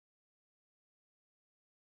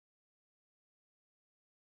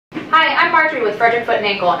I'm Marjorie with Frederick Foot and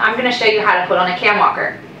Ankle, and I'm going to show you how to put on a cam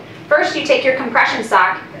walker. First, you take your compression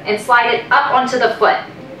sock and slide it up onto the foot.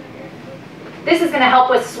 This is going to help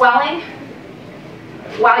with swelling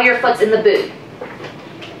while your foot's in the boot.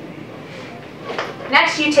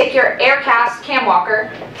 Next, you take your air cast cam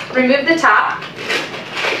walker, remove the top,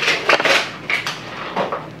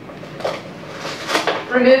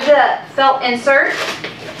 remove the felt insert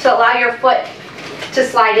to allow your foot to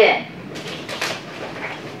slide in.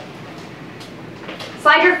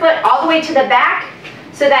 Slide your foot all the way to the back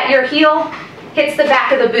so that your heel hits the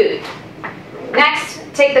back of the boot. Next,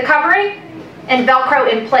 take the covering and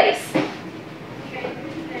Velcro in place.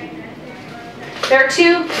 There are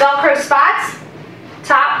two Velcro spots,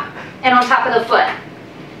 top and on top of the foot.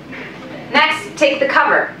 Next, take the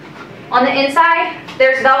cover. On the inside,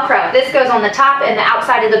 there's Velcro. This goes on the top and the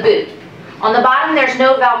outside of the boot. On the bottom, there's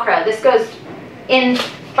no Velcro. This goes in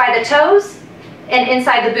by the toes and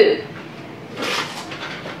inside the boot.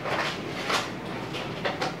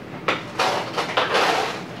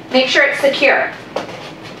 Make sure it's secure.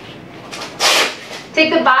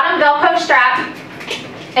 Take the bottom Velcro strap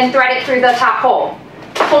and thread it through the top hole.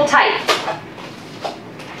 Pull tight.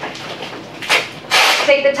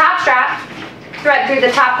 Take the top strap, thread through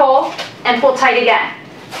the top hole, and pull tight again.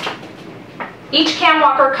 Each cam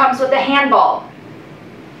walker comes with a handball.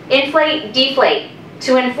 Inflate, deflate.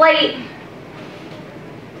 To inflate,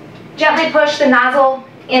 gently push the nozzle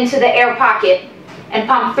into the air pocket and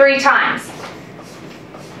pump 3 times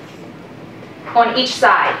on each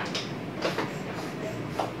side.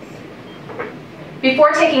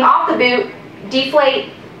 Before taking off the boot,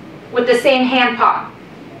 deflate with the same hand pump.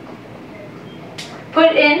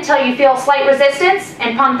 Put in until you feel slight resistance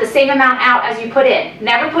and pump the same amount out as you put in.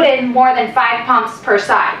 Never put in more than 5 pumps per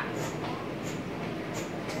side.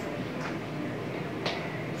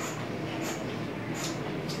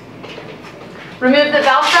 Remove the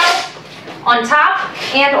Velcro on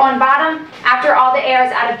top and on bottom after all the air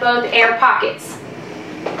is out of both air pockets.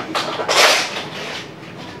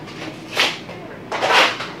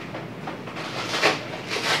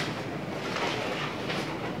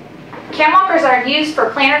 Cam walkers are used for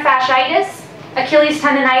plantar fasciitis, Achilles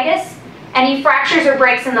tendonitis, any fractures or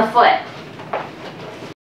breaks in the foot.